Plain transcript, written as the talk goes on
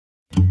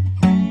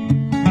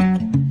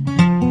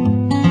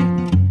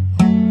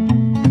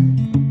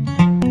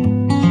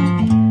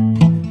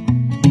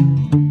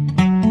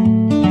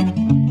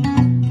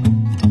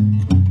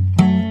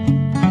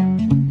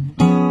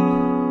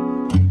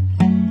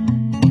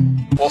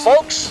Well,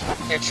 folks,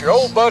 it's your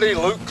old buddy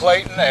Luke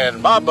Clayton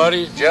and my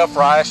buddy Jeff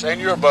Rice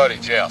and your buddy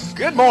Jeff.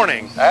 Good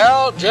morning.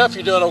 Al, Jeff,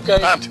 you doing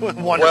okay? I'm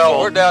doing wonderful.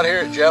 Well, we're down here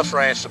at Jeff's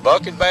Ranch, the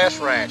Bucket Bass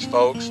Ranch,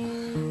 folks.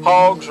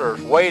 Hogs are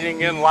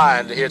waiting in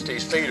line to hit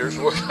these feeders.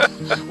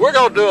 We're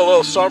going to do a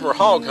little summer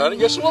hog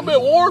hunting. It's a little bit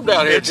warm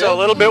down here, It's Jeff. a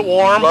little bit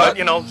warm, but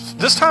you know,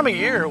 this time of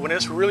year when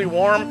it's really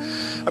warm,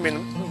 I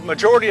mean,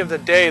 majority of the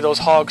day those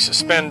hogs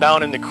spend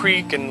down in the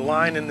creek and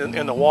lying in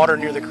the water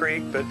near the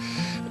creek, but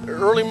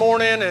early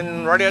morning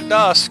and right at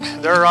dusk,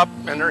 they're up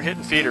and they're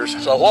hitting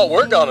feeders. So what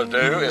we're going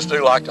to do is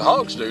do like the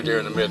hogs do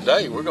during the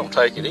midday. We're going to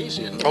take it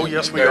easy. And Oh,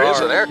 yes, we there are.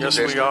 is an air Yes,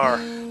 we conditioner. are.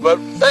 But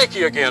thank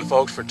you again,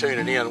 folks, for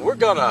tuning in. We're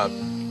going to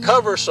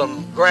cover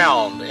some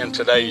ground in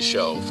today's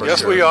show, for Yes,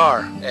 sure. we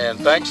are. And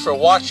thanks for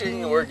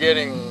watching. We're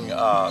getting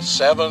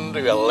 7,000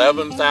 to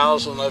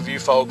 11,000 of you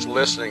folks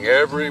listening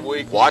every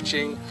week,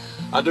 watching.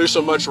 I do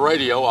so much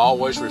radio, I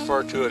always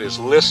refer to it as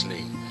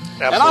listening.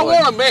 Absolutely. And I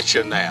want to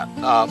mention that,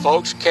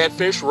 folks,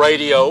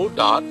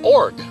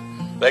 catfishradio.org.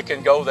 They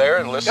can go there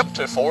and listen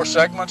to 4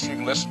 segments. You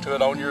can listen to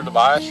it on your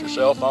device, your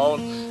cell phone,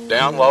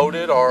 download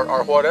it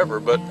or whatever.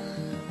 But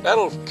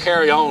that'll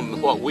carry on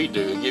what we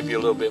do and give you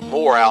a little bit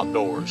more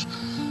outdoors.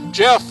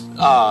 Jeff,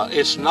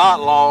 it's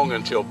not long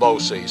until bow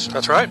season.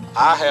 That's right.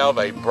 I have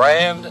a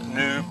brand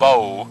new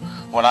bow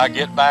when I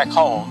get back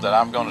home that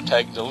I'm going to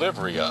take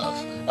delivery of,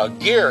 a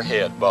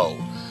gearhead bow.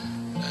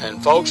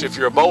 And folks, if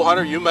you're a bow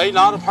hunter, you may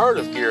not have heard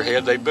of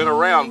gearhead. They've been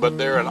around, but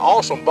they're an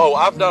awesome bow.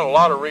 I've done a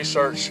lot of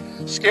research.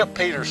 Skip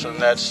Peterson,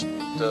 that's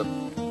the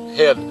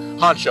head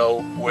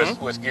honcho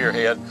with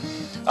gearhead.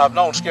 I've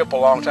known Skip a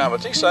long time,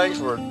 but these things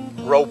were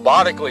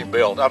robotically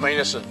built. I mean,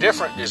 it's a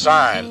different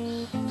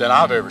design than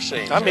I've ever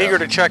seen. I'm eager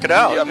to check it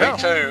out. Yeah, me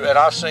too. And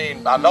I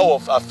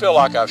feel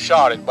like I've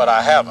shot it, but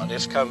I haven't.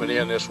 It's coming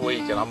in this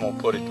week, and I'm going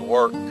to put it to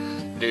work.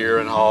 Deer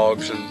and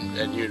hogs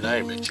and you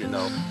name it, you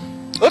know.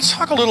 Let's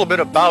talk a little bit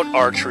about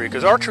archery,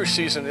 because archery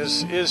season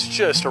is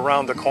just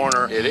around the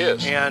corner. It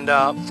is. And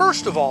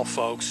first of all,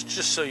 folks,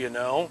 just so you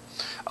know,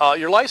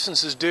 your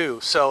license is due.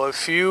 So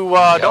if you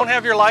don't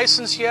have your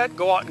license yet,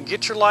 go out and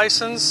get your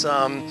license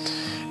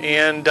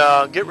and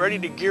get ready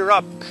to gear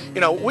up.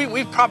 You know,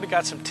 we've probably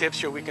got some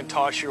tips here we can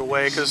toss your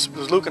way, because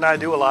Luke and I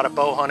do a lot of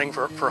bow hunting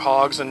for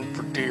hogs and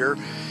for deer.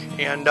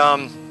 And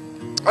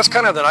that's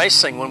kind of the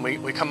nice thing when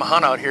we come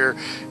hunt out here.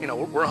 You know,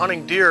 we're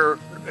hunting deer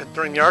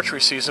during the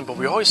archery season, but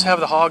we always have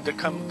the hog that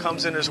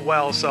comes in as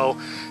well. So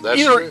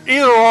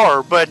either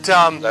or. But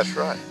that's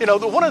right. You know,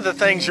 one of the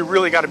things you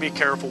really got to be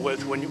careful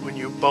with when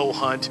you bow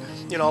hunt.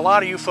 You know, a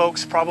lot of you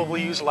folks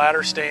probably use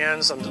ladder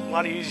stands, and a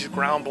lot of you use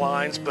ground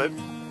blinds, but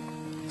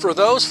for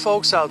those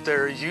folks out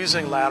there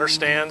using ladder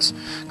stands,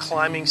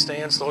 climbing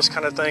stands, those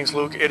kind of things,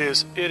 Luke, it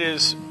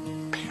is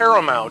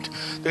paramount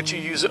that you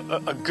use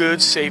a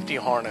good safety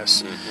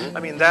harness. I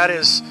mean, that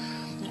is,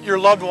 your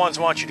loved ones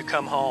want you to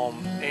come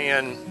home,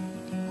 and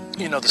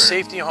you know, the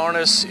safety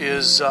harness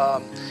is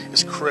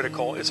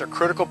critical. It's a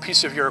critical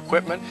piece of your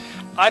equipment.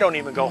 I don't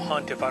even go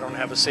hunt if I don't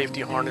have a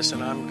safety harness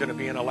and I'm going to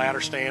be in a ladder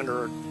stand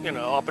or, you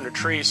know, up in a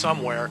tree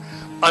somewhere.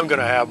 I'm going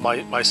to have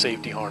my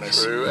safety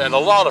harness. True, and a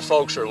lot of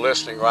folks are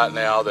listening right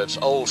now that's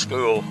old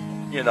school,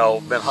 you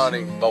know, been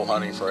bow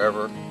hunting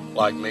forever,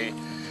 like me.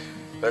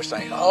 They're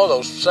saying, oh,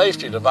 those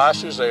safety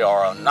devices, they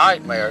are a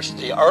nightmare.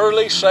 The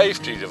early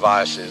safety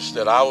devices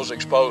that I was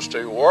exposed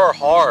to were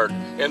hard.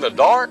 In the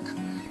dark,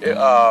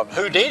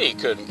 Houdini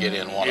couldn't get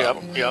in one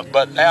of them. Yep.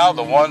 But now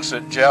the ones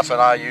that Jeff and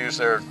I use,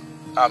 they're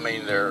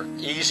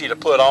easy to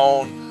put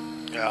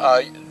on.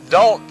 Yeah.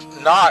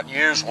 Don't not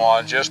use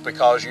one just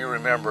because you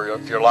remember,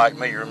 if you're like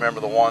me, you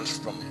remember the ones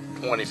from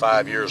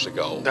 25 years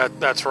ago.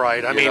 That's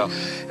right. I mean,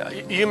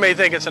 you may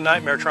think it's a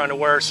nightmare trying to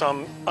wear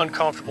some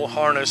uncomfortable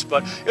harness,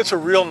 but it's a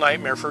real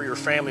nightmare for your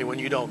family when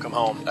you don't come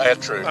home.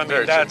 That's true. I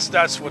mean, that's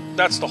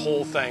the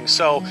whole thing.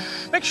 So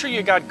make sure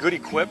you got good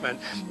equipment.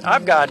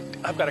 I've got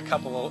a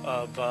couple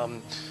of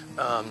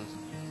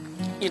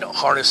you know,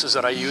 harnesses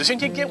that I use,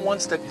 and you get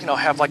ones that, you know,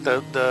 have like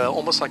the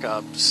almost like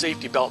a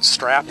safety belt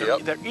strap.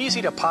 They're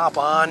easy to pop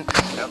on.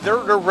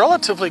 They're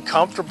relatively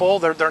comfortable.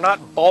 They're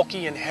not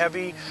bulky and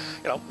heavy.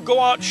 You know, go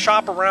out,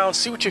 shop around,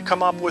 see what you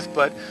come up with.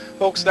 But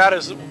folks, that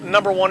is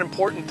number one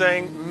important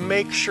thing.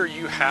 Make sure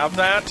you have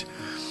that.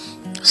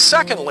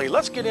 Secondly,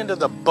 let's get into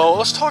the bow.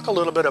 Let's talk a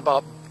little bit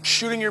about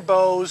shooting your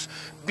bows,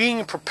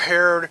 being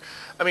prepared.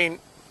 I mean,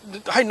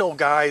 I know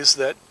guys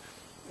that,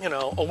 you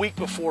know, a week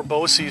before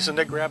bow season,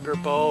 they grab their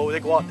bow, they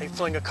go out and they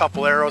fling a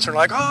couple arrows, and they're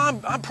like, oh,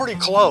 I'm pretty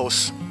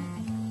close.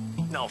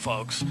 No,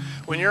 folks,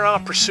 when you're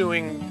out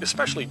pursuing,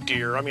 especially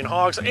deer, I mean,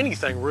 hogs,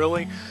 anything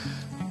really,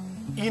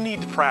 you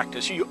need to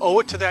practice. You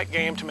owe it to that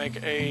game to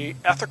make a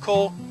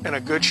ethical and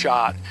a good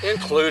shot.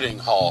 Including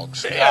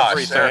hogs.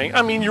 Everything.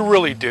 I mean, you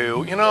really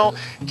do. You know,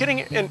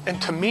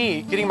 and to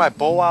me, getting my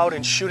bow out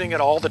and shooting it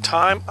all the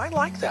time, I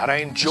like that. I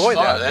enjoy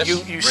that.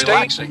 You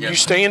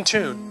stay in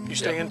tune. You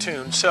stay in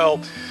tune. So,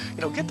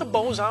 you know, get the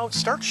bows out,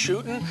 start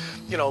shooting.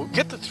 You know,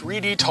 get the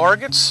 3D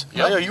targets.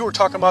 Yep. You were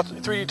talking about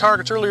 3D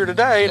targets earlier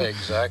today.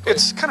 Exactly.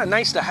 It's kind of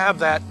nice to have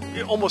that.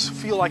 You almost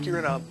feel like you're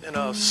in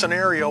a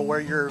scenario where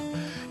you're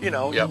you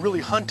know,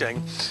 really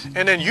hunting.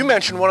 And then you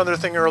mentioned one other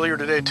thing earlier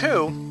today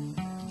too,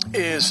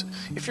 is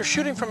if you're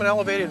shooting from an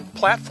elevated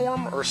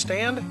platform or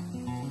stand,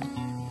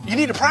 you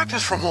need to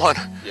practice from one.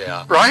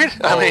 Yeah. Right?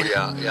 I mean,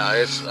 yeah.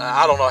 It's,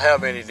 I don't know how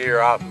many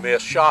deer I've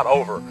missed, shot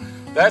over.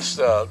 That's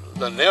the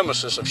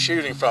nemesis of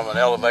shooting from an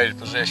elevated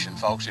position,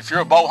 folks. If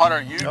you're a bow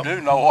hunter, you do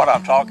know what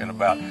I'm talking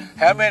about.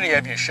 How many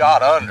have you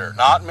shot under?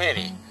 Not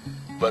many,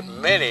 but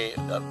many.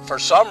 For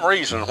some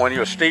reason, when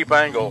you're a steep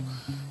angle,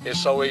 it's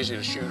so easy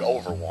to shoot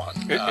over one.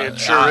 It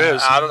sure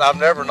is. I've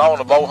never known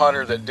a bow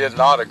hunter that did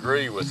not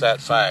agree with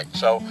that fact.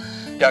 So,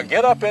 yeah,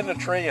 get up in the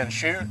tree and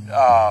shoot.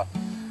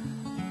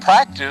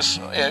 Practice.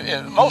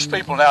 Most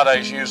people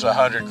nowadays use a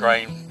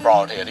 100-grain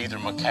broadhead, either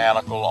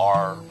mechanical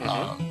or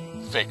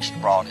fixed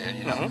broadhead,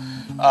 you know.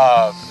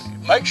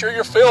 Make sure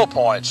your fill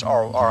points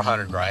are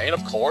 100 grain,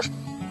 of course.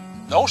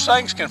 Those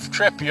things can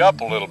trip you up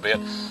a little bit,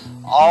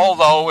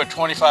 although at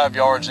 25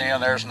 yards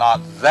in, there's not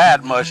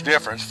that much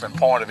difference from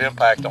point of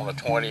impact on a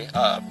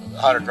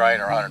 100 grain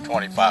or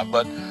 125,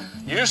 but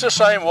use the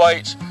same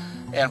weights,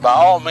 and by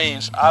all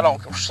means, I don't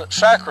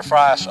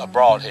sacrifice a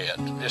broadhead.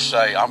 Just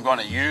say, I'm going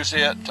to use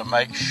it to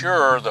make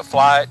sure the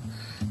flight.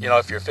 You know,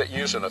 if you're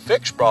using a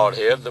fixed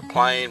broadhead, the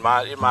plane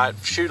might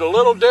shoot a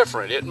little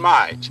different. It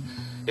might.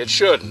 It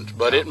shouldn't,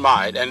 but it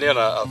might. And then,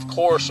 of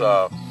course,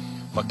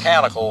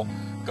 mechanical,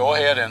 go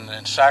ahead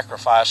and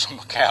sacrifice some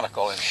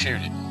mechanical and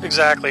shoot it.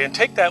 Exactly. And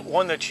take that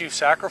one that you've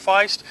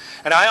sacrificed,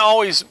 and I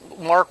always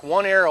mark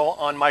one arrow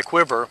on my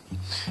quiver,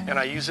 and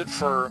I use it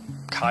for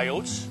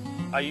coyotes.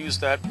 I use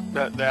that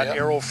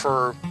arrow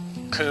for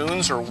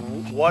coons or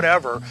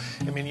whatever.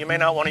 I mean, you may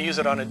not want to use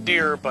it on a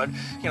deer, but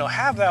you know,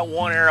 have that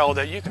one arrow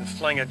that you can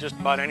fling at just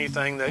about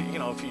anything that, you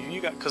know, if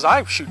you got, because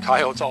I shoot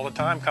coyotes all the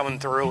time coming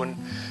through, and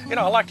you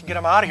know, I like to get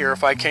them out of here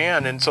if I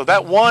can, and so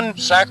that one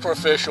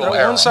sacrificial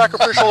arrow,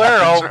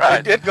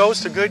 right. it goes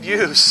to good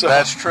use. So.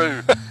 That's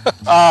true.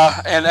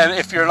 And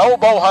if you're an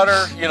old bow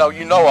hunter,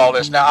 you know all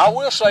this. Now, I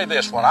will say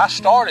this: when I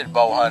started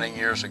bow hunting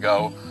years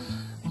ago,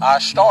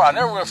 I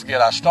never will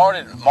forget, I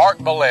started Mark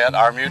Billette,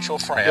 our mutual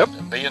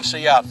friend,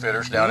 B&C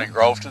Outfitters down in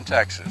Groveton,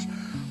 Texas.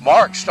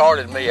 Mark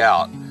started me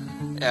out,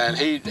 and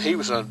he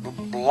was a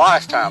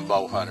lifetime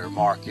bow hunter,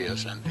 Mark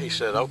is, and he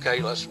said,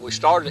 okay, we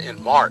started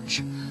in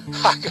March.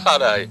 I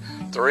got a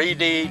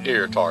 3D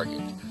deer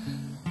target.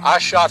 I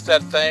shot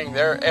that thing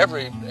there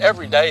every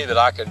day that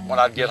I could, when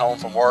I'd get home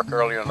from work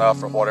early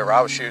enough or whatever,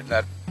 I was shooting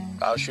that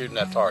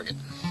target.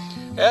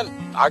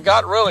 And I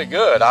got really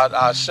good.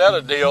 I set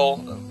a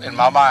deal in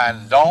my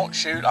mind,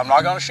 I'm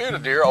not going to shoot a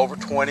deer over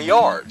 20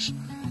 yards.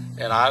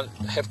 And I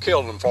have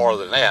killed them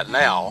farther than that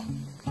now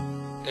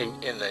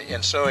in the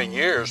ensuing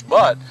years,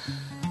 but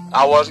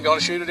I wasn't going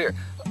to shoot a deer.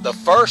 The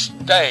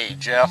first day,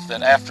 Jeff,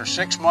 that after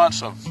 6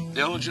 months of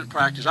diligent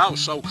practice, I was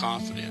so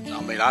confident.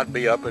 I mean, I'd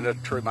be up in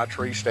my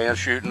tree stand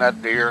shooting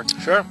that deer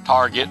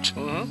target.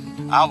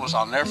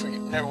 I'll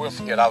never will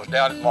forget, I was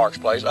down at Mark's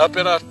place, up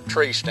in a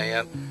tree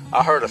stand.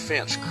 I heard a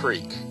fence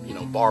creak,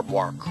 barbed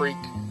wire creak,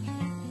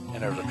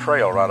 and there was a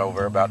trail right over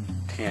there about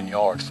 10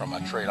 yards from my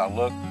tree. And I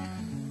looked,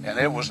 and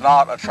it was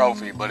not a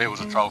trophy, but it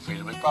was a trophy.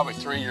 It was probably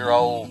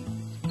 3-year-old,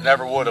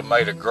 never would have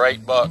made a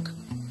great buck.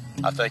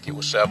 I think it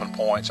was 7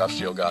 points. I've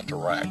still got the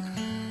rack.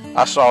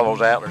 I saw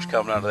those antlers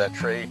coming out of that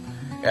tree,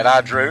 and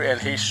I drew,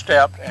 and he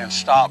stepped and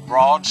stopped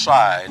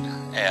broadside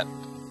at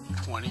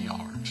 20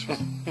 yards,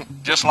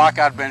 just like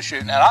I'd been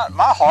shooting. And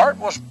my heart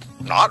was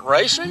not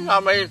racing. I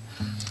mean,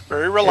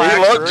 very relaxed.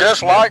 He looked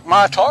just like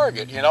my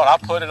target, and I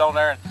put it on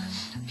there and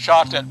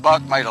shot that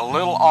buck, made a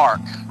little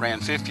arc, ran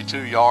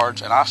 52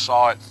 yards, and I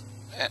saw it.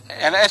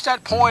 And at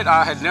that point,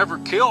 I had never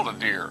killed a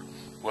deer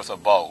with a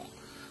bow.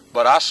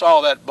 But I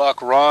saw that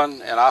buck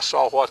run, and I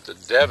saw what the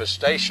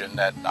devastation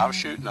that I was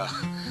shooting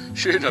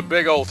a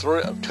big old 2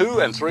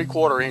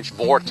 3/4 inch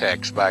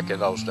vortex back in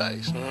those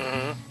days.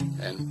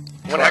 And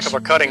one heck of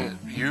a cutting.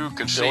 You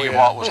could see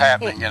what was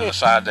happening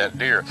inside that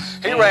deer.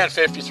 He ran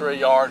 53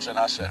 yards, and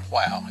I said,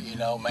 wow,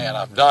 man,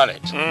 I've done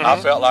it. I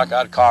felt like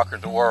I'd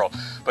conquered the world.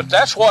 But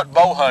that's what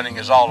bow hunting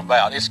is all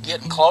about. It's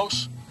getting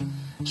close.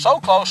 So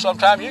close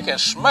sometimes you can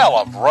smell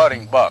a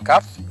running buck.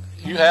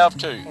 You have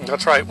too.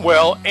 That's right.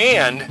 Well,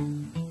 and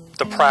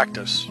the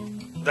practice.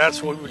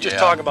 That's what we were just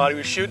talking about. He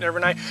was shooting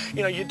every night.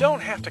 You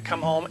don't have to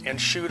come home and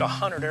shoot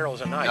 100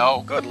 arrows a night.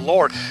 No. Good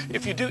Lord.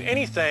 If you do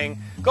anything,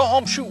 go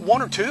home, shoot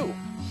 1 or 2.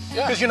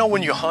 Because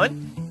when you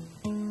hunt,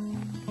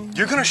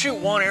 you're going to shoot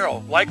 1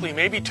 arrow. Likely,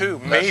 maybe 2.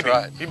 Maybe. That's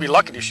right. You'd be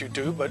lucky to shoot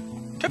 2, but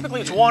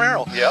typically it's 1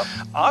 arrow. Yep.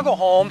 I'll go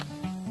home,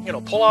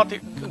 pull out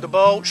the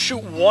bow,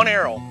 shoot 1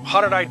 arrow. How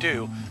did I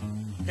do?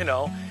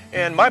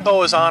 And my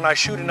bow is on. I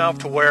shoot enough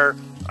to where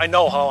I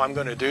know how I'm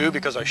going to do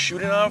because I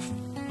shoot enough.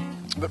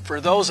 But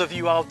for those of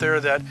you out there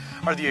that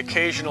are the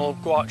occasional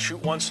go out and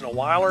shoot once in a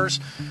whilers,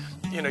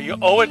 you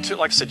owe it to,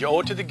 like I said, you owe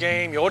it to the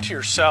game, you owe it to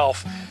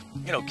yourself.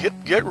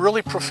 Get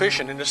really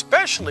proficient, and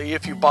especially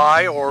if you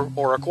buy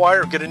or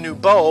acquire, get a new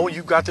bow.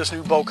 You've got this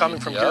new bow coming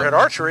from Gearhead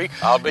Archery.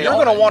 You're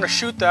going to want to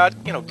shoot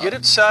that. Get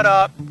it set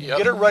up,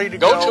 get it ready to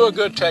go. Go to a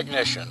good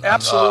technician.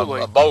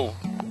 Absolutely. A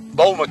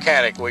bow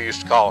mechanic, we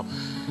used to call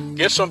him.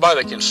 get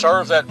somebody that can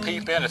serve that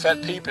peep in. If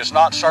that peep is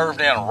not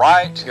served in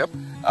right, Yep.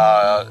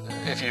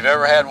 If you've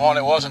ever had one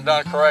that wasn't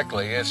done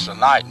correctly, it's a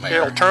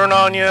nightmare. It'll turn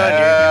on you, and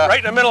you're right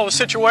in the middle of a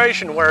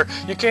situation where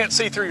you can't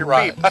see through your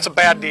peep. That's a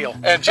bad deal.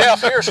 And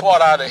Jeff, here's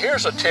what I do.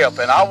 Here's a tip,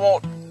 and I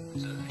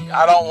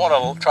don't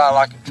want to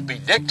try to be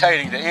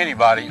dictating to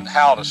anybody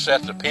how to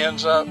set the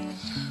pins up,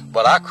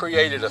 but I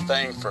created a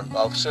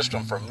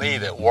system for me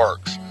that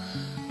works.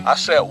 I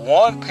set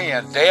one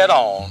pin dead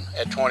on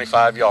at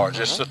 25 yards.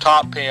 It's the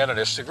top pin and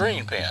it's the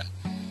green pin.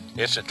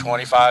 It's at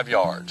 25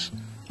 yards.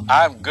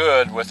 I'm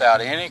good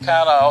without any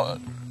kind of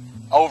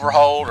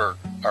overhold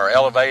or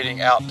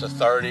elevating out to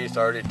 30,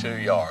 32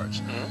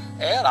 yards.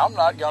 And I'm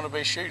not going to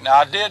be shooting. Now,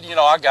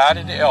 I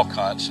guided the elk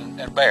hunts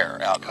and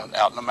bear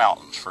out in the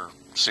mountains for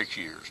 6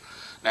 years.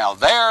 Now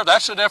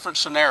that's a different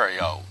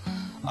scenario.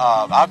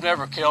 I've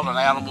never killed an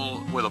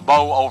animal with a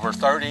bow over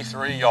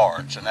 33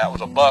 yards, and that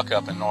was a buck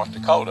up in North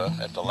Dakota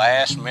at the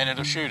last minute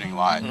of shooting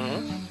light.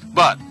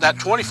 But that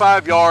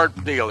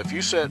 25-yard deal, if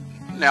you set,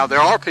 now there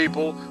are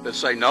people that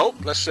say, nope,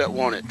 let's set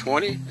one at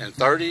 20 and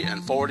 30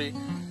 and 40,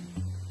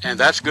 and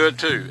that's good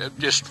too.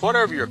 Just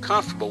whatever you're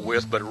comfortable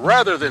with, but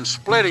rather than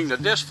splitting the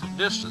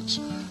distance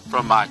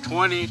from my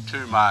 20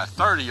 to my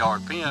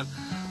 30-yard pin,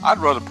 I'd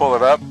rather pull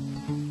it up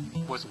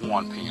with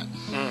one pin.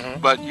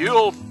 But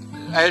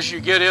as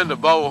you get into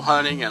bow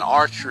hunting and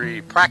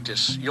archery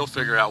practice, you'll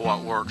figure out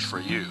what works for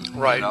you.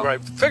 Right.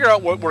 Figure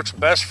out what works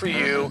best for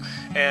you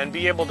and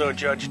be able to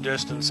judge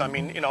distance. I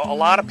mean, a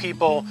lot of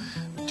people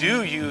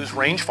do use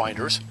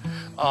rangefinders.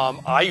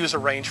 I use a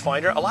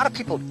rangefinder. A lot of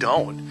people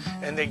don't,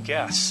 and they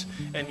guess.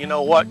 And you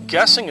know what?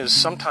 Guessing is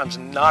sometimes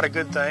not a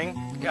good thing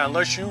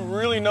unless you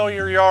really know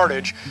your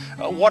yardage.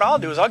 What I'll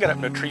do is I'll get up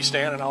in a tree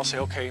stand and I'll say,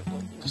 okay,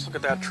 let's look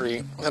at that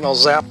tree. And I'll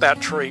zap that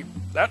tree.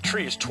 That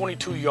tree is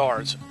 22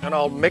 yards, and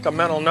I'll make a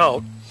mental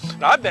note.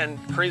 Now, I've been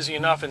crazy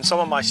enough in some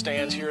of my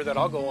stands here that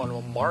I'll go on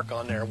a mark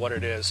on there what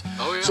it is.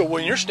 Oh, yeah. So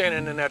when you're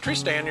standing in that tree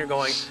stand, you're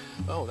going,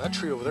 oh, that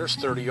tree over there is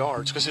 30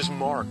 yards because it's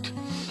marked.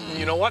 And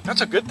you know what?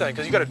 That's a good thing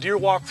because you got a deer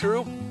walk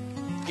through.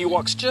 He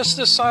walks just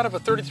this side of a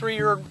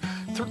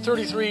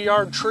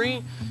 33-yard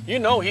tree. You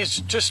know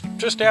he's just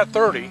at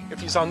 30 if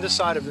he's on this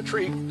side of the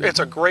tree. It's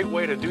a great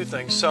way to do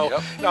things. So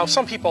now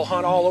some people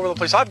hunt all over the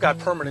place. I've got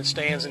permanent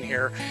stands in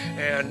here,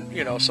 and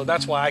so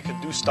that's why I can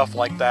do stuff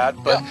like that.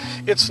 But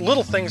it's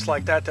little things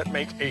like that that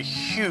make a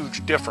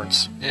huge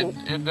difference.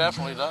 It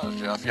definitely does,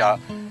 Jeff. Yeah.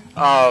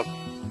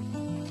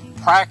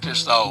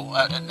 Practice though.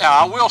 Now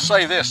I will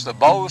say this: the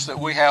bows that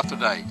we have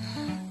today,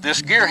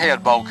 this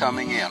gearhead bow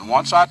coming in,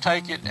 once I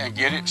take it and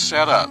get it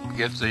set up,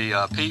 get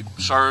the peep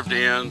served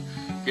in,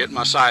 get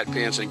my sight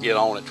pins and get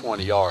on at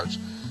 20 yards,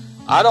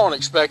 I don't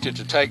expect it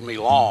to take me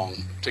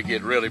long to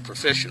get really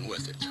proficient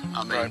with it.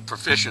 I mean,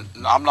 proficient,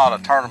 I'm not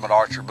a tournament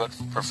archer, but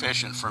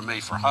proficient for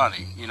me for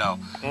hunting, I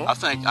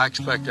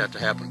expect that to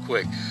happen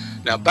quick.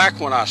 Now, back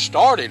when I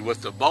started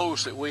with the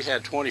bows that we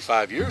had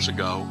 25 years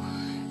ago,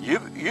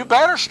 you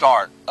better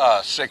start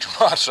 6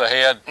 months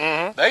ahead.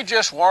 They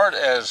just weren't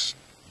as,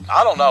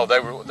 I don't know,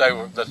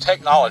 the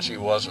technology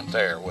wasn't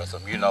there with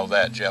them. You know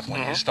that, Jeff,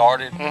 when you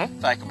started.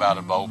 Think about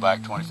a bow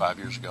back 25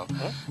 years ago.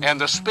 And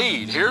the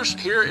speed,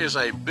 here is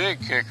a big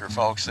kicker,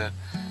 folks,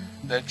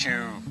 that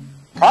you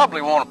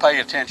probably want to pay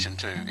attention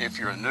to if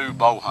you're a new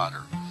bow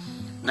hunter.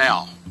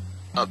 Now,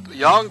 a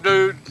young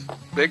dude,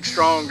 big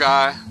strong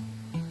guy,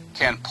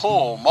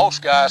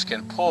 most guys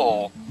can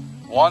pull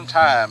one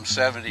time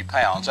 70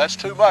 pounds. That's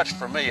too much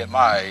for me at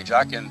my age.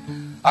 I can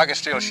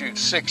still shoot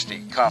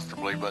 60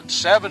 comfortably, but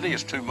 70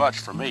 is too much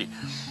for me.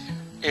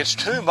 It's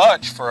too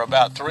much for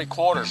about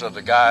 3/4 of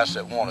the guys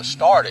that want to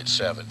start at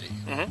 70.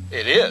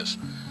 It is.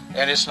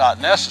 And it's not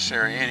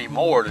necessary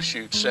anymore to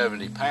shoot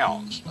 70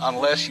 pounds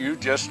unless you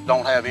just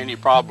don't have any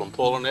problem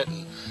pulling it.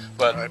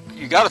 But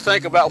you got to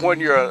think about when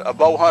you're a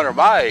bow hunter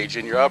my age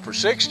in your upper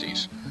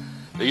 60s.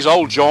 These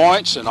old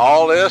joints and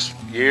all this,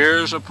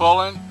 years of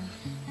pulling,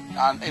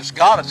 it's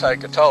got to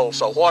take a toll.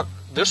 So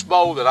this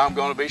bow that I'm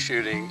going to be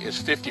shooting is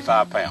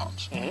 55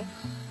 pounds.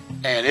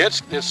 And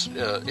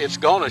it's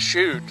going to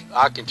shoot,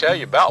 I can tell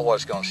you about what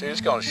it's going to shoot.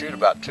 It's going to shoot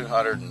about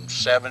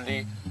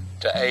 270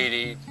 to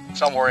 80,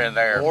 somewhere in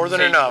there. More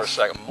than enough. Per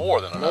second.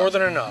 More than enough. More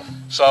than enough.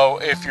 So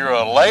if you're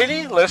a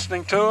lady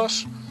listening to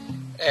us,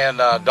 and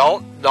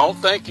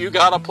don't think you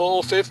got to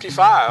pull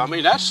 55. I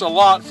mean, that's a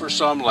lot for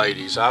some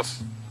ladies. I've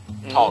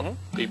taught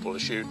people to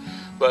shoot.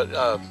 But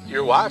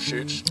your wife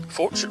shoots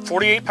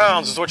 48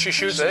 pounds is what she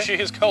shoots. And she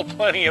has killed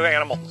plenty of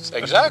animals.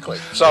 Exactly.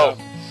 So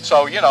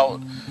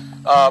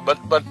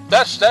but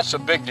that's a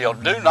big deal.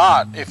 Do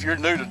not, if you're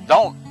new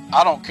to,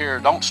 I don't care.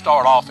 Don't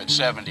start off at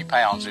 70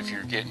 pounds if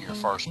you're getting your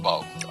first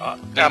bow.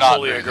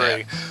 Absolutely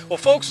agree. Well,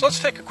 folks, let's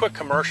take a quick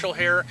commercial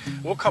here.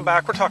 We'll come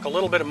back. We'll talk a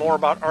little bit more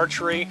about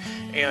archery,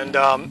 and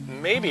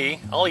maybe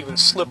I'll even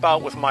slip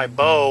out with my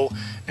bow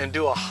and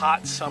do a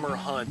hot summer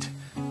hunt.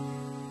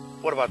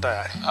 What about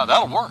that?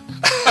 That'll work.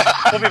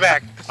 We'll be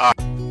back.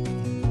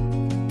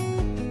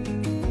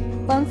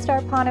 Lone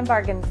Star Pawn and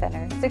Bargain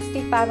Center,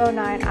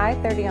 6509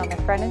 I-30 on the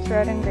Frontage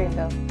Road in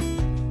Greenville.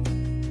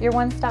 your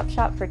one-stop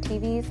shop for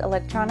TVs,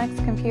 electronics,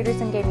 computers,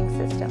 and gaming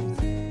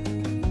systems.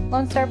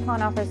 Lone Star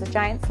Pawn offers a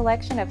giant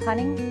selection of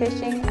hunting,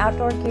 fishing,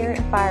 outdoor gear,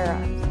 and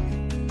firearms.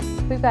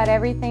 We've got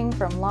everything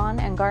from lawn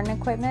and garden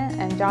equipment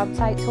and job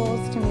site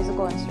tools to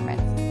musical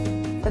instruments.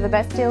 For the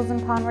best deals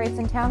and pawn rates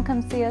in town,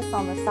 come see us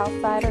on the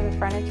south side of the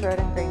frontage road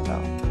in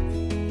Greenville.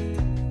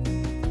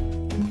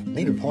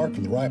 Need a part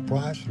for the right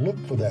price? Look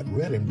for that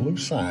red and blue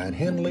sign,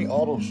 Henley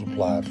Auto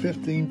Supply,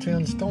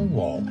 1510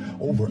 Stonewall.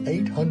 Over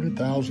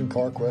 800,000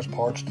 CarQuest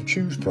parts to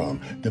choose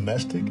from.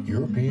 Domestic,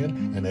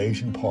 European, and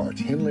Asian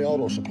parts. Henley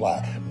Auto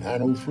Supply,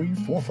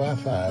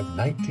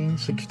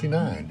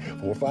 903-455-1969.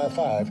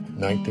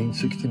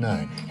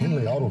 455-1969.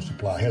 Henley Auto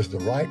Supply has the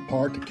right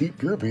part to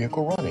keep your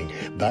vehicle running.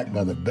 Backed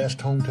by the best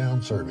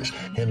hometown service.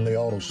 Henley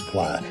Auto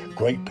Supply.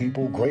 Great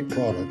people, great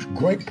products,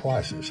 great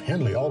prices.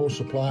 Henley Auto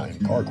Supply and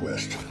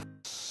CarQuest.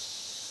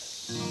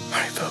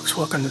 Alright folks,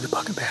 welcome to the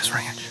Buck and Bass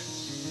Ranch.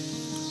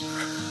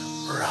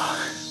 We're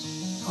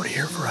out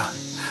here for a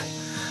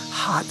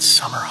hot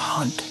summer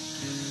hunt.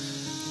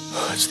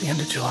 It's the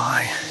end of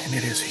July and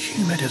it is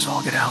humid as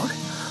all get out.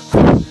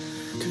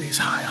 Today's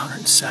high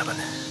 107.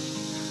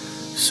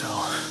 So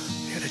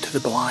headed to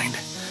the blind.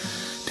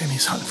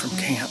 Demi's hunting from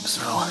camp,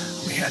 so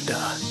we had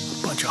a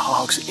bunch of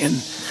hogs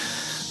in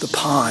the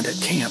pond at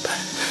camp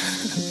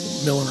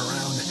milling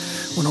around.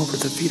 Went over to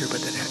the feeder,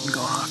 but that hadn't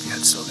gone off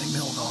yet, so they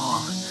milled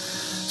along.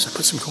 So I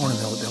put some corn in,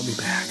 they'll be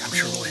back. I'm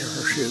sure we'll hear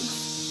her shoot.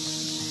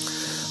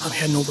 I'm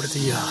heading over to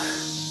the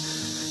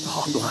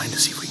hog blind to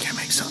see if we can't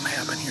make something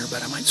happen here,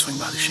 but I might swing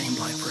by the shame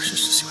blind first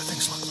just to see what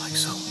things look like.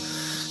 So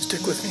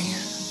stick with me.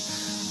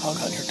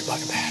 Hog hunting here at the Buck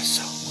and Bass,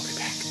 so we'll be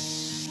back.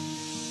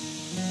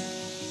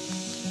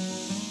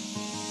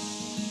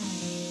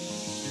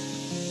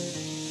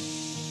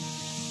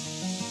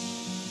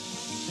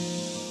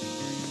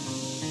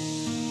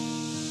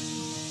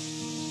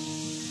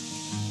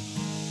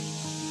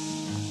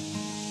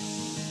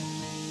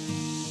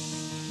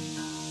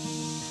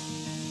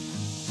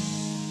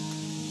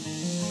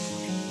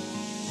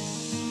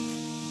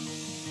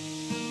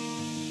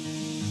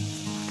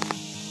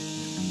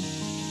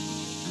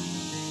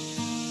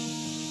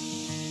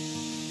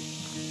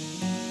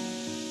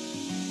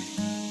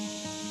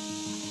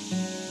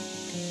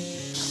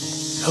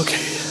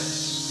 Okay.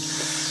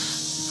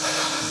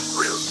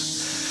 Whew.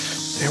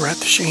 They were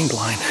at the shame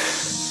blind,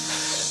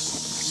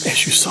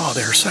 as you saw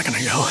there a second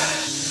ago,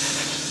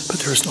 but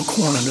there was no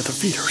corn under the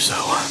feeder, so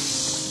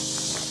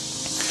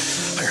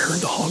I heard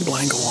the hog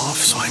blind go off,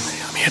 so I'm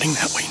heading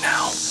that way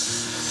now.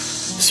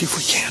 See if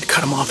we can't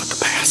cut them off at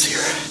the pass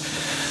here.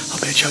 I'll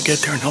bet you I'll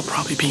get there and they'll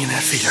probably be in that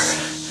feeder.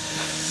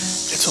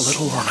 It's a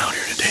little warm out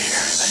here today.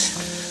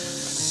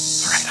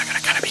 Alright, I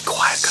gotta kind of be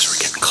quiet because we're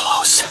getting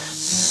close.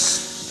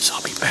 So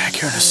I'll be back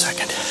here in a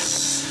second.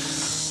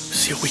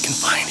 See what we can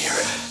find here.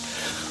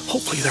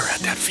 Hopefully they're at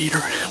that feeder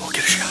and we'll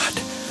get a shot.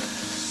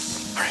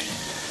 Alright,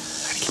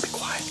 I gotta keep it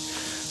quiet.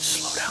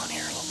 Slow down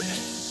here a little bit.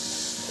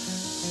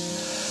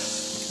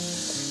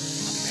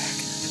 I'll be back.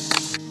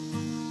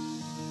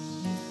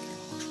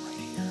 Looks right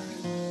here.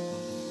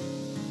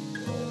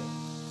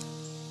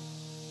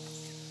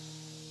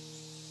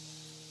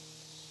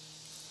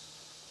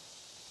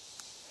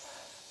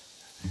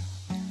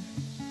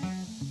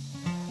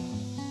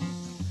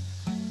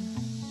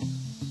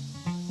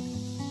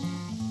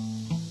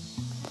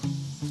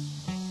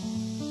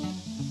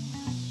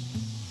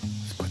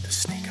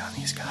 Sneak on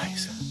these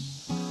guys.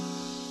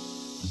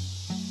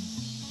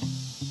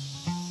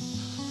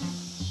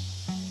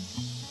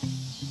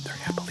 They're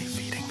happily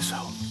feeding, so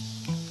I'm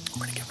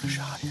gonna give it a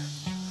shot here.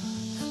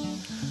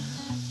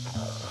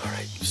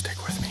 Alright,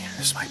 stick with me.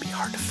 This might be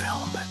hard to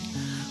film, but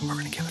we're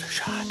gonna give it a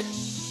shot.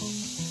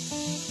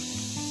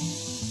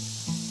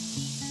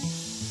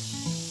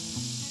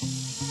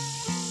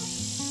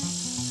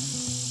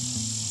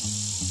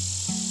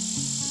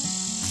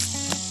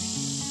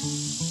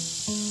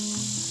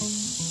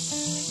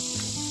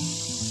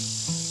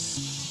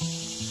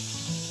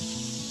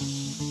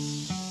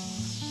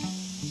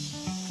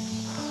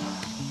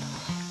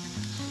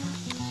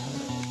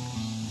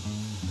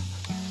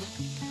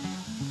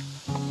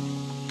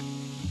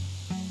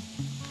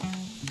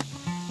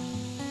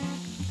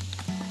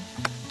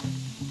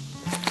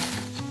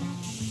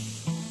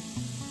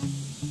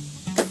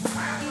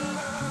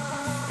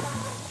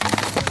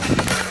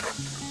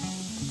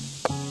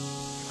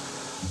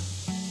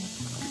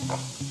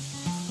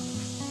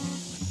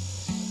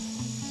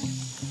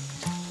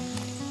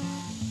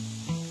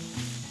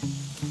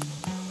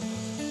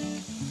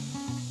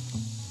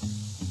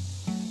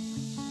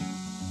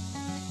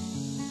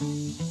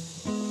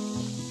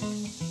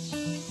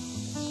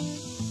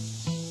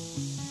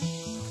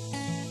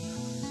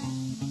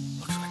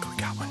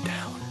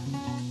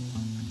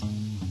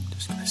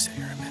 Sit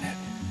here a minute.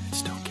 It's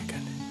still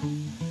kicking.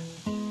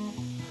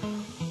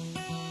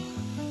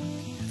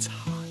 It's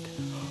hot.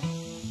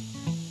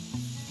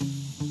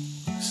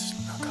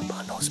 Snuck up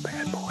on those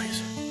bad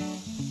boys.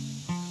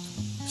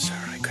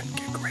 Sorry I couldn't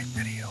get great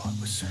video. I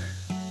just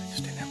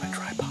didn't have my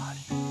tripod.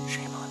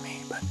 Shame on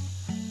me, but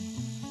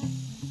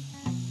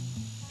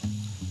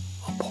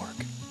oh boy.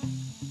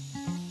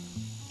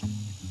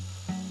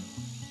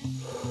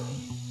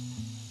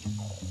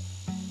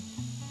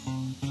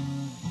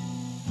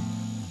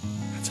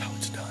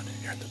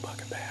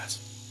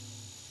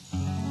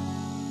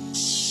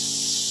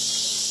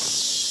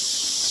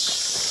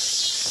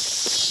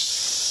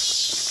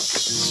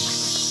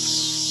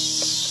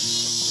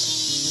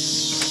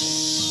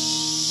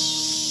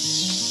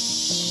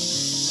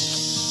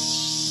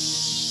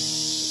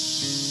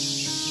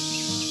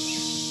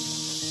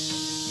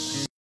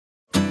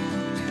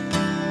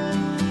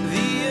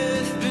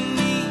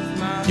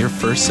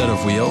 first set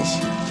of wheels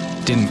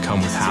didn't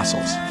come with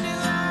hassles.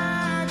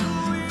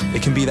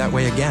 It can be that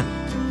way again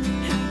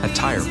at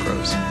Tire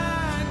Pros.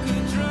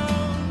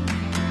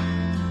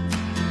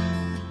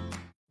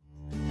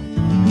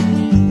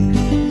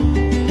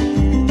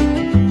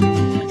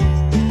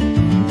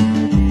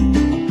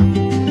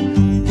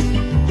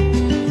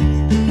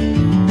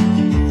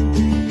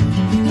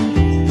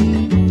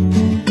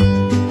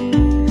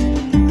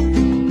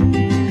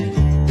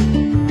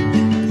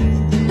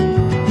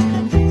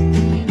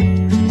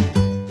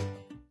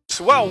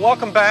 Well,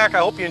 welcome back. I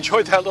hope you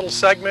enjoyed that little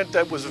segment.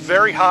 That was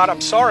very hot. I'm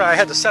sorry I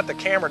had to set the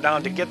camera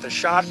down to get the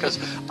shot because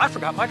I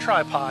forgot my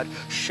tripod.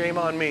 Shame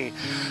on me.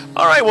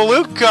 All right, well,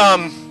 Luke,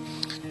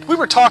 we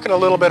were talking a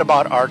little bit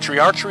about archery.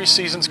 Archery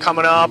season's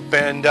coming up,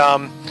 and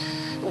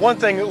one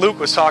thing that Luke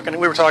was talking,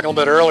 we were talking a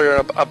little bit earlier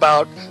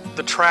about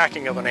the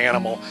tracking of an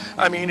animal.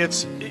 I mean,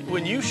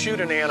 when you shoot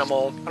an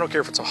animal, I don't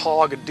care if it's a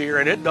hog, a deer,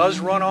 and it does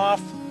run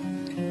off,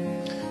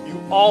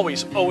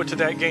 always owe it to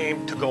that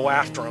game to go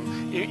after them.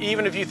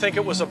 Even if you think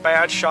it was a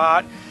bad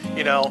shot,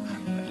 you know.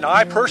 Now,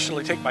 I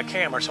personally take my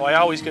camera, so I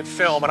always get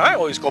film, and I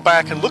always go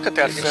back and look at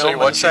that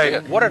film and say,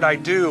 what did I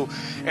do?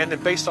 And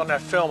then based on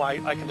that film, I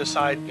can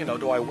decide, you know,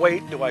 do I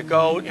wait, do I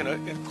go? You know,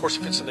 of course,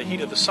 if it's in the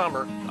heat of the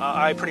summer,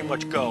 I pretty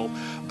much go.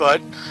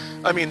 But,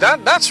 I mean,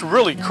 that's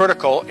really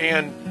critical.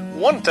 And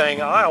one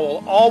thing I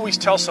will always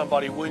tell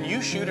somebody, when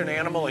you shoot an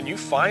animal and you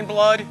find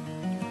blood,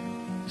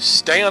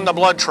 stay on the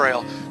blood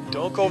trail.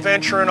 Don't go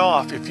venturing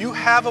off. If you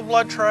have a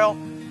blood trail,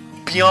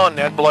 be on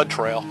that blood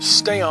trail.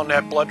 Stay on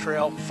that blood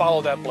trail.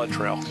 Follow that blood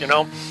trail, you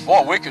know?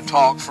 Well, we could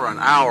talk for an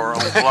hour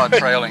on blood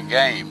trailing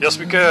game. Yes,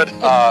 we could.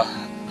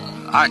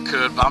 I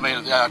could. I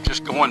mean,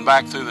 just going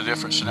back through the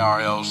different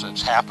scenarios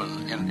that's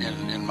happened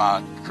in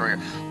my career.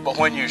 But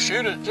when you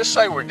shoot it, just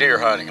say we're deer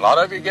hunting. A lot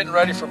of you are getting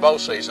ready for bow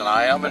season.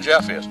 I am, and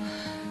Jeff is.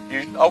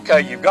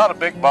 Okay, you've got a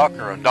big buck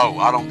or a doe,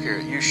 I don't care.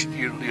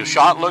 Your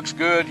shot looks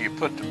good, you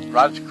put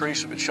right at the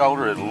crease of its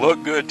shoulder, it'll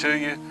look good to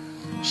you.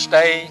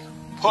 Stay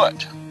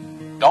put.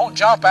 Don't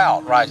jump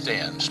out right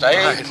then.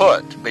 Stay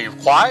put. Be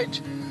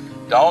quiet.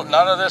 None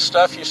of this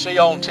stuff you see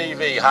on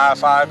TV,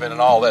 high-fiving and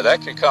all that.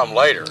 That can come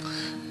later.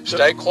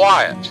 Stay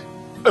quiet.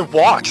 And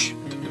watch.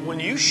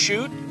 When you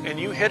shoot and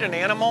you hit an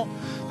animal,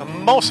 the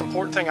most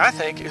important thing, I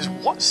think, is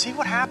see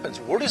what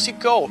happens. Where does he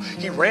go?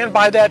 He ran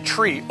by that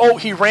tree. Oh,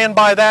 he ran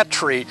by that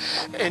tree.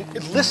 And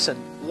listen,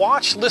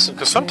 watch, listen,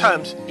 because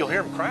sometimes you'll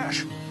hear him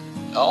crash.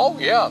 Oh,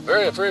 yeah,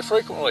 very, very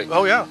frequently.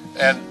 Oh, yeah.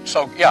 And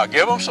so, yeah,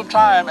 give them some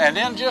time and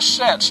then just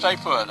stay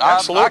put.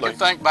 Absolutely. I can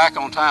think back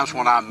on times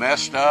when I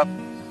messed up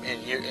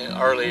in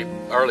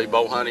early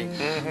bow hunting,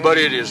 but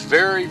it is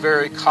very,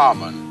 very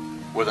common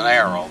with an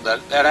arrow.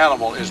 That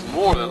animal is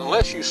more than,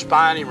 unless you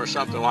spine him or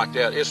something like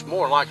that, it's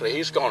more likely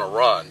he's going to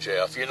run,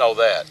 Jeff. You know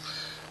that.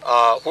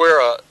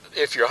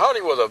 If you're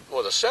hunting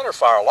with a center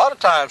fire, a lot of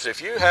times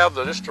if you have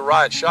just the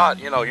right shot,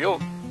 you know,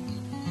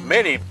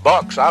 many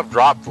bucks I've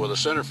dropped with a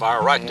center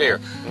fire right there.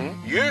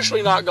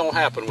 Usually not going to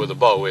happen with a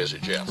bow, is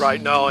it, Jeff? Right,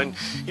 no, and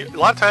a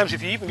lot of times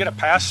if you even get a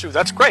pass through,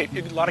 that's great.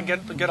 You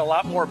get a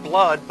lot more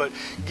blood, but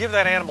give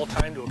that animal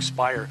time to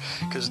expire,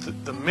 because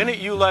the minute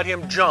you let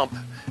him jump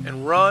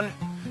and run,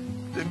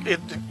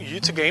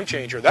 it's a game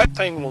changer. That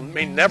thing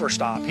may never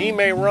stop. He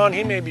may run.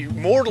 He may be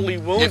mortally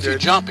wounded. If you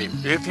jump him.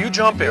 If you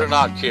jump him. You're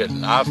not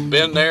kidding. I've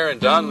been there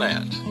and done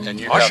that.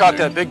 And I shot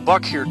that big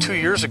buck here 2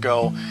 years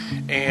ago,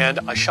 and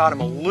I shot him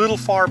a little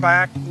far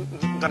back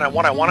than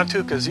what I wanted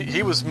to, because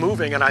he was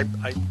moving, and I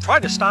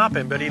tried to stop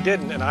him, but he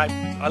didn't, and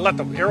I let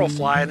the arrow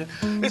fly,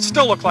 and it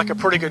still looked like a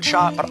pretty good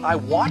shot, but I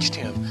watched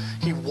him.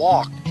 He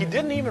walked. He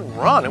didn't even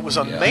run. It was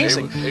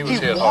amazing. Yeah,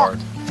 he walked hard.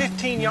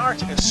 15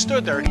 yards and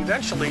stood there, and he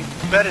eventually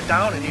bedded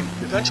down, and he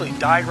eventually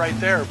died right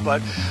there.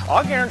 But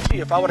I'll guarantee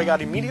if I would have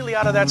got immediately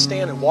out of that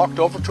stand and walked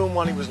over to him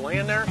when he was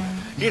laying there,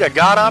 he'd have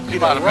got up,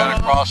 he'd have run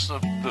across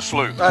the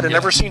slough. I'd have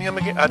never seen him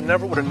again.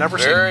 Would have never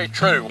seen him. Very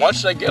true.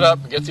 Once they get up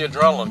and get the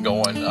adrenaline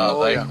going,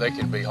 they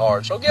can be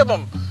hard. So give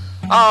them,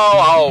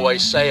 I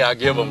always say I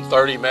give them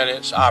 30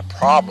 minutes. I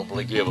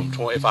probably give them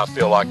 20 if I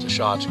feel like the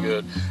shot's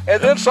good.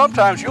 And then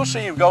sometimes you'll see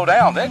him go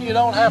down. Then you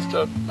don't have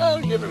to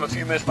give him a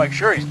few minutes, make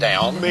sure he's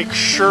down. Make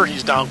sure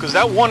he's down, because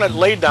that one that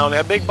laid down,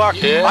 that big buck,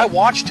 I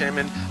watched him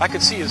and I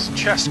could see his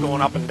chest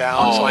going up and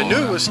down. So I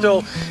knew he was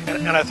still,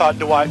 and I thought,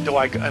 do I,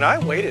 and I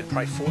waited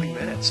probably 40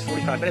 minutes,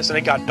 45 minutes, and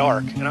it got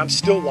dark, and I'm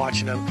still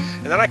watching him.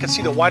 And then I could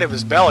see the white of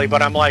his belly,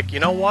 but I'm like, you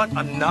know what?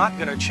 I'm not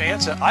going to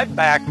chance it. I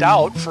backed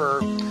out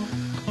for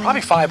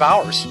probably 5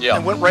 hours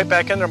and went right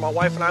back in there. My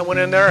wife and I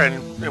went in there,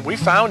 and we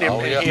found him,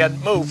 and he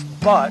hadn't moved.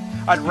 But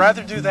I'd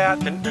rather do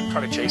that than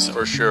try to chase him.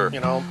 For sure. You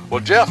know.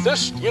 Well, Jeff,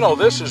 this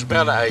has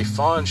been a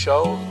fun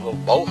show. A little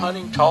bow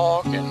hunting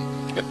talk and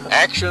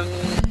action,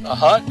 a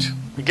hunt.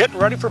 We're getting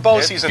ready for bow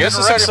season. This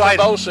is exciting.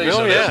 For bow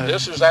season. Oh, yeah.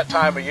 This is that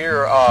time of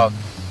year.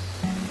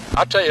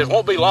 I tell you, it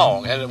won't be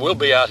long, and we'll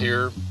be out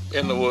here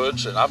in the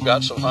woods, and I've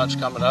got some hunts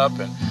coming up,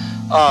 and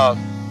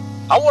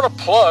I want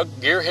to plug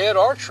Gearhead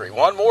Archery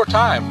one more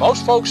time.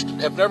 Most folks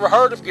have never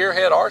heard of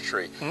Gearhead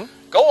Archery.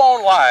 Go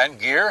online,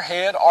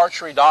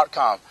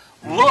 gearheadarchery.com.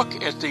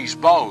 Look at these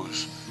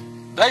bows.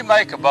 they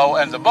make a bow,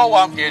 and the bow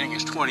I'm getting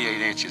is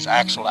 28 inches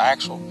axle to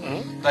axle.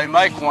 They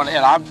make one,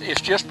 and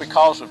it's just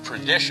because of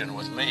tradition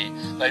with me.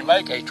 They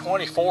make a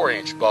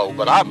 24-inch bow,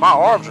 but my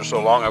arms are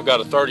so long, I've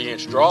got a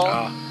 30-inch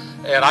draw,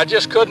 and I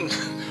just couldn't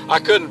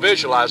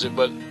visualize it,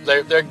 but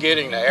they're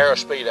getting the arrow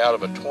speed out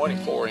of a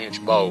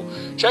 24-inch bow.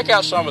 Check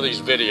out some of these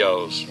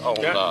videos on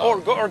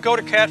or go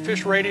to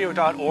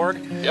catfishradio.org,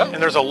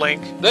 and there's a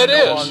link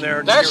on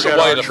there. That's the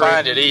way to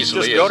find it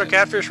easily. Just go to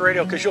Catfish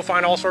Radio, because you'll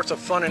find all sorts of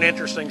fun and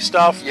interesting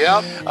stuff.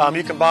 Yeah.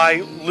 You can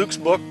buy Luke's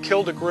book,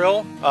 Kill to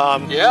Grill.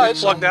 We've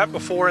plugged that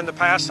before in the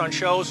past on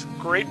shows.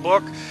 Great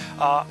book.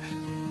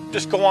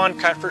 Just go on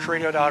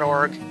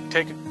catfishradio.org,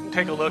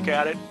 take a look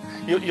at it.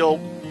 You'll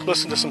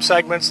listen to some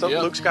segments that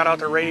Luke's got out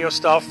there, radio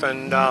stuff,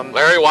 and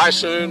Larry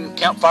Weissoon,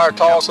 Campfire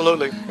Talk.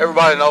 Absolutely.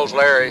 Everybody knows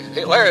Larry.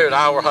 Larry and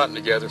I were hunting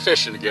together,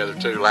 fishing together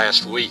too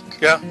last week.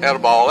 Yeah. Had a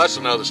ball. That's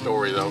another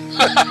story though.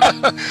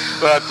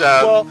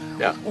 But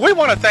we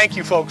want to thank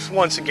you folks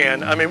once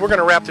again. I mean, we're going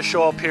to wrap the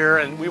show up here,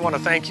 and we want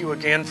to thank you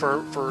again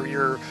for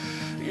your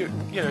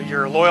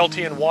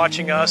loyalty in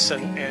watching us,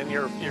 and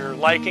your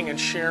liking and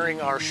sharing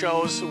our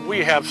shows. We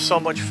have so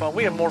much fun.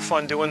 We have more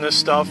fun doing this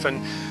stuff,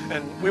 and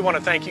we want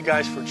to thank you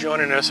guys for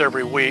joining us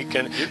every week.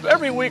 And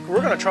every week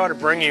we're going to try to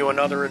bring you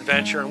another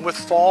adventure. And with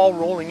fall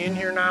rolling in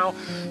here now,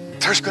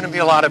 there's going to be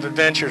a lot of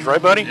adventures,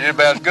 right, buddy? Yeah,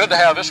 but it's good to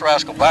have this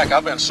rascal back.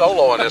 I've been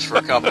soloing this for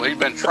a couple. He's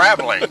been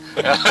traveling.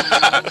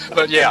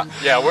 But yeah,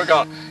 we're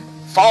going.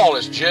 Fall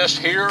is just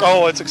here.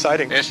 Oh, it's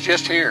exciting. It's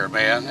just here,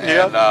 man.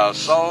 And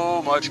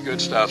so much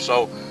good stuff.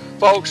 So,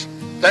 folks,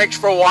 thanks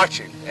for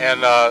watching,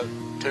 and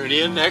tune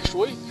in next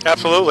week.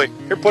 Absolutely.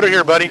 Here, put it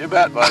here, buddy. You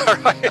bet, buddy. All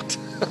right.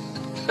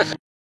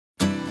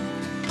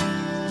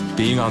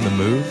 Being on the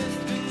move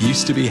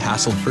used to be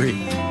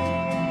hassle-free.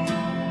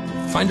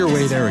 Find your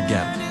way there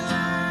again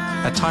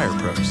at Tire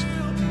Pros.